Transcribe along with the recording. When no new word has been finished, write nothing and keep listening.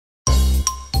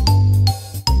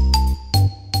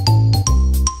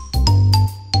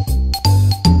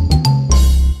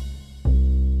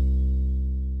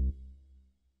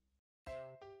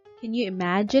Can you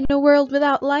imagine a world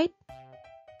without light?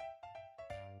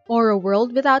 Or a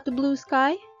world without the blue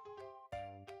sky?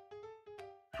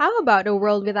 How about a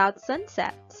world without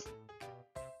sunsets?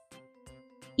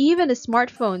 Even the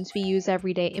smartphones we use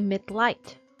every day emit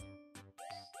light.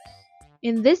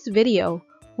 In this video,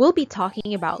 we'll be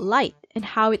talking about light and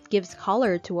how it gives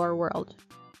color to our world.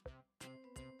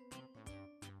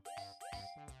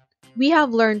 We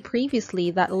have learned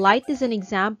previously that light is an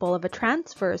example of a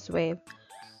transverse wave.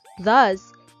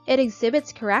 Thus, it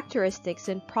exhibits characteristics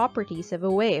and properties of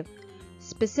a wave.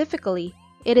 Specifically,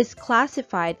 it is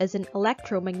classified as an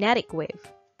electromagnetic wave.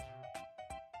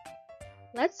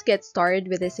 Let's get started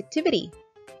with this activity.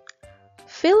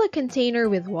 Fill a container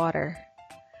with water.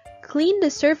 Clean the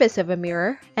surface of a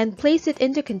mirror and place it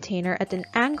in the container at an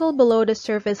angle below the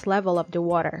surface level of the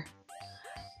water.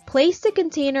 Place the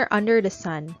container under the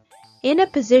sun, in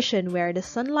a position where the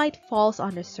sunlight falls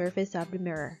on the surface of the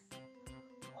mirror.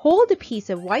 Hold a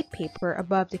piece of white paper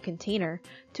above the container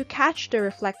to catch the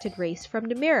reflected rays from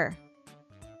the mirror.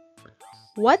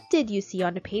 What did you see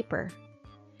on the paper?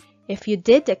 If you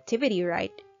did the activity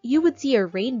right, you would see a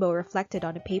rainbow reflected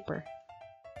on the paper.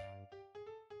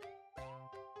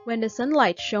 When the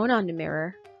sunlight shone on the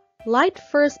mirror, light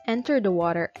first entered the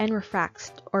water and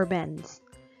refracts or bends.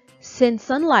 Since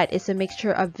sunlight is a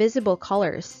mixture of visible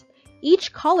colors,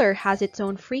 each color has its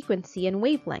own frequency and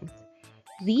wavelength.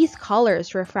 These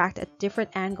colors refract at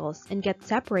different angles and get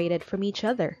separated from each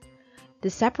other. The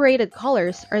separated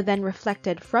colors are then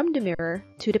reflected from the mirror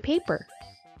to the paper.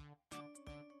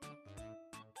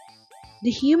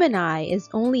 The human eye is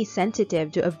only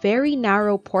sensitive to a very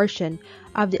narrow portion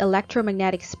of the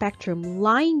electromagnetic spectrum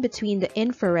lying between the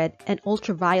infrared and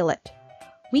ultraviolet.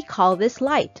 We call this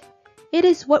light. It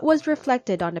is what was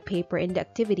reflected on the paper in the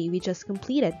activity we just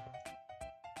completed.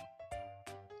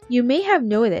 You may have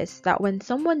noticed that when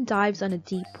someone dives on a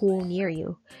deep pool near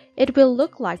you, it will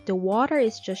look like the water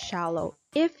is just shallow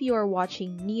if you are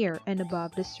watching near and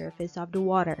above the surface of the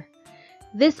water.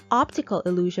 This optical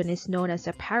illusion is known as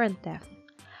apparent depth.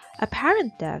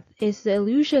 Apparent depth is the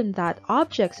illusion that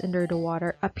objects under the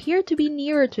water appear to be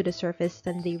nearer to the surface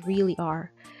than they really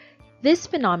are. This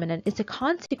phenomenon is a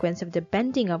consequence of the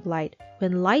bending of light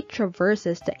when light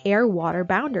traverses the air-water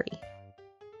boundary.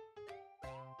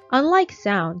 Unlike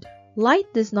sound,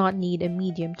 light does not need a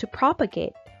medium to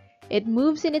propagate. It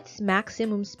moves in its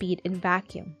maximum speed in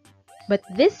vacuum, but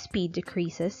this speed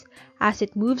decreases as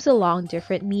it moves along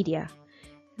different media.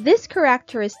 This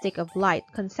characteristic of light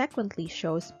consequently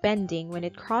shows bending when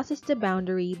it crosses the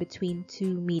boundary between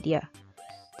two media.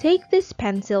 Take this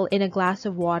pencil in a glass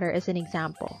of water as an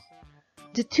example.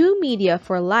 The two media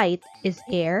for light is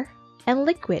air and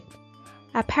liquid.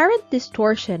 Apparent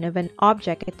distortion of an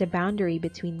object at the boundary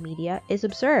between media is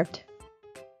observed.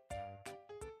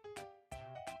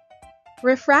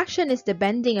 Refraction is the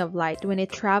bending of light when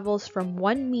it travels from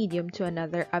one medium to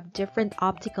another of different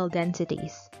optical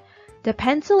densities. The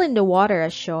pencil in the water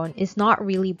as shown is not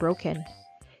really broken.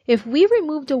 If we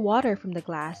remove the water from the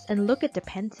glass and look at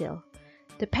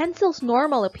the pencil's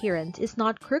normal appearance is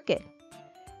not crooked.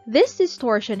 This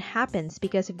distortion happens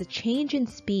because of the change in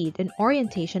speed and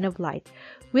orientation of light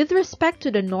with respect to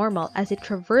the normal as it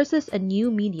traverses a new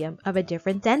medium of a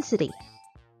different density.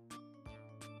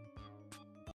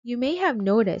 You may have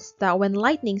noticed that when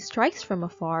lightning strikes from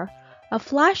afar, a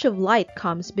flash of light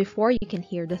comes before you can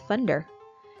hear the thunder.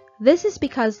 This is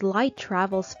because light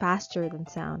travels faster than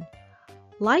sound.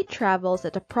 Light travels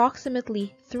at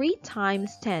approximately 3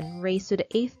 times 10 raised to the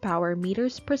 8th power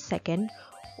meters per second,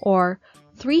 or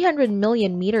 300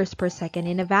 million meters per second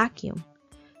in a vacuum.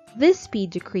 This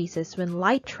speed decreases when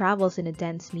light travels in a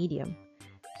dense medium.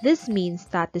 This means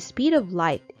that the speed of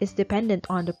light is dependent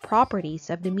on the properties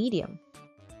of the medium.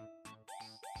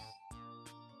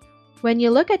 When you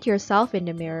look at yourself in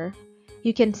the mirror,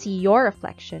 you can see your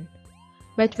reflection.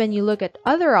 But when you look at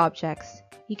other objects,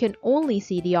 you can only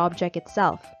see the object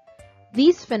itself.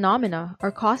 These phenomena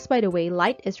are caused by the way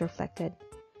light is reflected.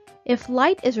 If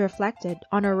light is reflected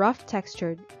on a rough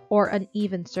textured or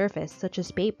uneven surface such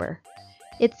as paper,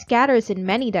 it scatters in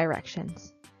many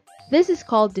directions. This is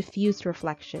called diffuse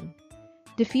reflection.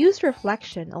 Diffuse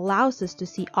reflection allows us to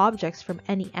see objects from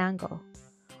any angle.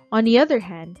 On the other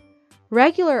hand,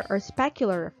 regular or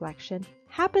specular reflection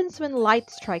happens when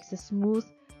light strikes a smooth,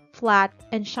 flat,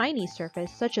 and shiny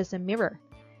surface such as a mirror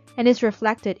and is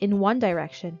reflected in one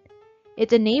direction.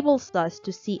 It enables us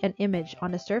to see an image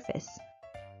on the surface.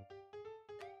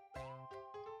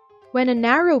 When a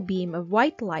narrow beam of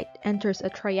white light enters a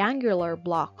triangular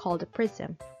block called a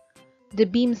prism, the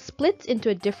beam splits into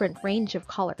a different range of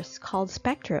colors called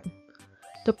spectrum.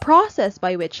 The process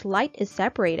by which light is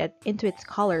separated into its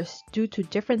colors due to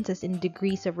differences in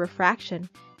degrees of refraction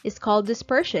is called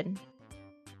dispersion.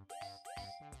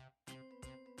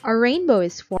 A rainbow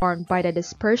is formed by the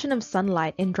dispersion of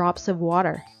sunlight in drops of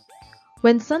water.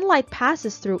 When sunlight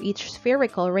passes through each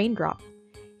spherical raindrop,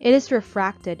 it is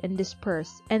refracted and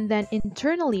dispersed and then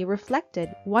internally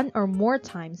reflected one or more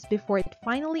times before it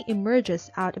finally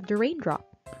emerges out of the raindrop.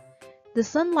 The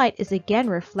sunlight is again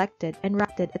reflected and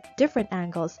refracted at different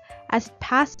angles as it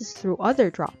passes through other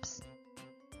drops.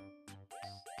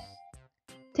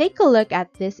 Take a look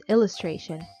at this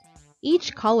illustration.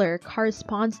 Each color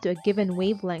corresponds to a given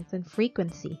wavelength and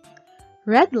frequency.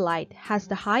 Red light has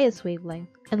the highest wavelength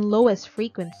and lowest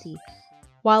frequency,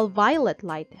 while violet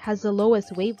light has the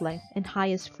lowest wavelength and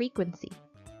highest frequency.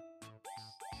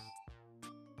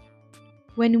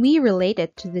 When we relate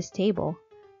it to this table,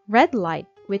 red light,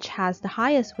 which has the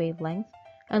highest wavelength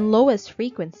and lowest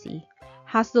frequency,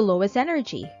 has the lowest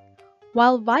energy,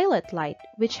 while violet light,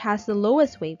 which has the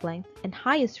lowest wavelength and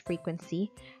highest frequency,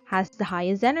 has the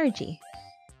highest energy.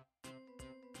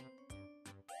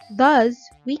 Thus,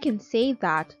 we can say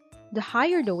that the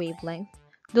higher the wavelength,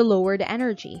 the lower the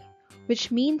energy,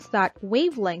 which means that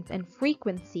wavelength and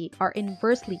frequency are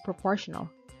inversely proportional.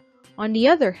 On the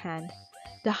other hand,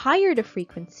 the higher the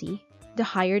frequency, the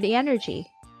higher the energy.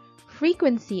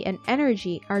 Frequency and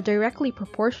energy are directly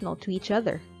proportional to each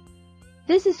other.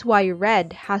 This is why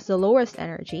red has the lowest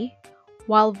energy,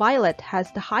 while violet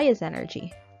has the highest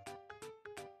energy.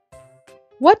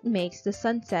 What makes the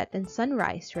sunset and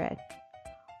sunrise red?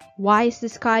 Why is the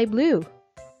sky blue?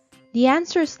 The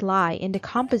answers lie in the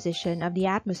composition of the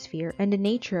atmosphere and the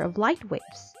nature of light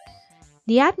waves.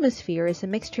 The atmosphere is a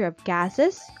mixture of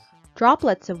gases,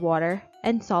 droplets of water,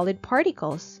 and solid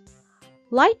particles.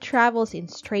 Light travels in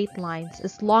straight lines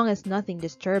as long as nothing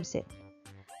disturbs it.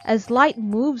 As light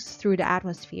moves through the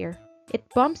atmosphere, it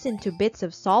bumps into bits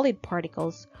of solid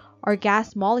particles or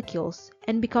gas molecules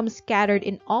and becomes scattered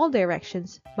in all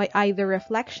directions by either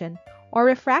reflection or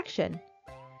refraction.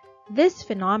 This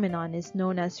phenomenon is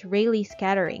known as Rayleigh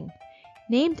scattering,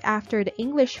 named after the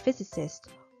English physicist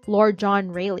Lord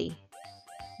John Rayleigh.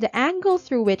 The angle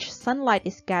through which sunlight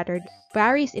is scattered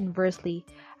varies inversely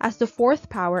as the fourth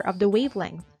power of the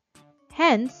wavelength.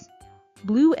 Hence,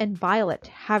 blue and violet,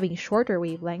 having shorter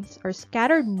wavelengths, are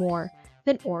scattered more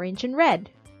than orange and red.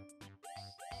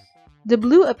 The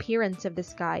blue appearance of the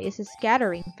sky is a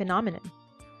scattering phenomenon.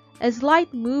 As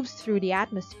light moves through the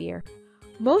atmosphere,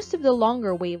 most of the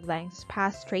longer wavelengths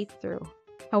pass straight through.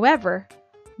 However,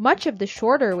 much of the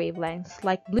shorter wavelengths,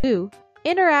 like blue,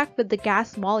 interact with the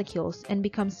gas molecules and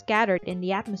become scattered in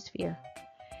the atmosphere.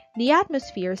 The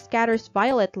atmosphere scatters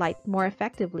violet light more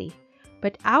effectively,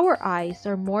 but our eyes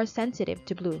are more sensitive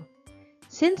to blue.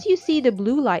 Since you see the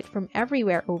blue light from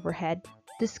everywhere overhead,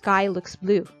 the sky looks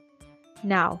blue.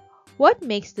 Now, what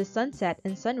makes the sunset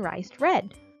and sunrise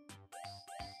red?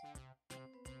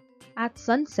 At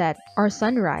sunset or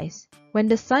sunrise, when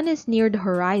the sun is near the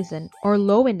horizon or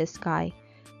low in the sky,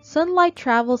 sunlight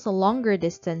travels a longer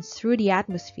distance through the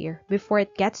atmosphere before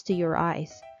it gets to your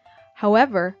eyes.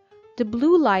 However, the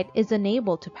blue light is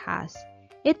unable to pass.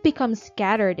 It becomes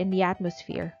scattered in the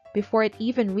atmosphere before it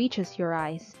even reaches your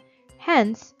eyes.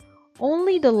 Hence,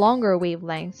 only the longer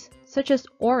wavelengths, such as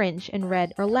orange and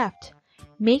red, are left,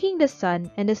 making the sun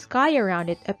and the sky around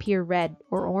it appear red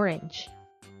or orange.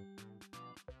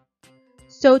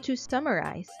 So to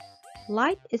summarize,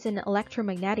 light is an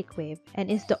electromagnetic wave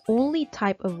and is the only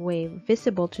type of wave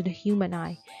visible to the human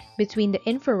eye between the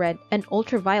infrared and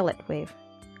ultraviolet wave.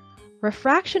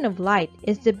 Refraction of light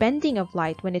is the bending of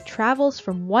light when it travels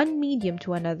from one medium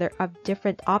to another of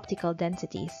different optical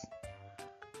densities.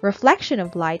 Reflection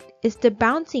of light is the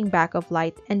bouncing back of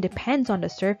light and depends on the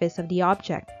surface of the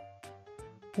object.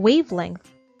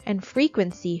 Wavelength and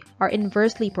frequency are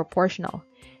inversely proportional,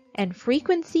 and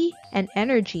frequency and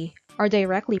energy are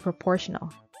directly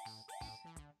proportional.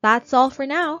 That's all for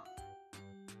now.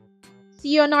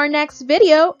 See you on our next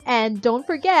video, and don't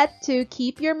forget to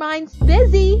keep your minds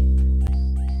busy!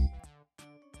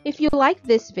 If you like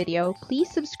this video, please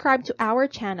subscribe to our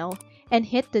channel and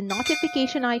hit the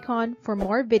notification icon for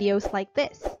more videos like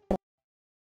this.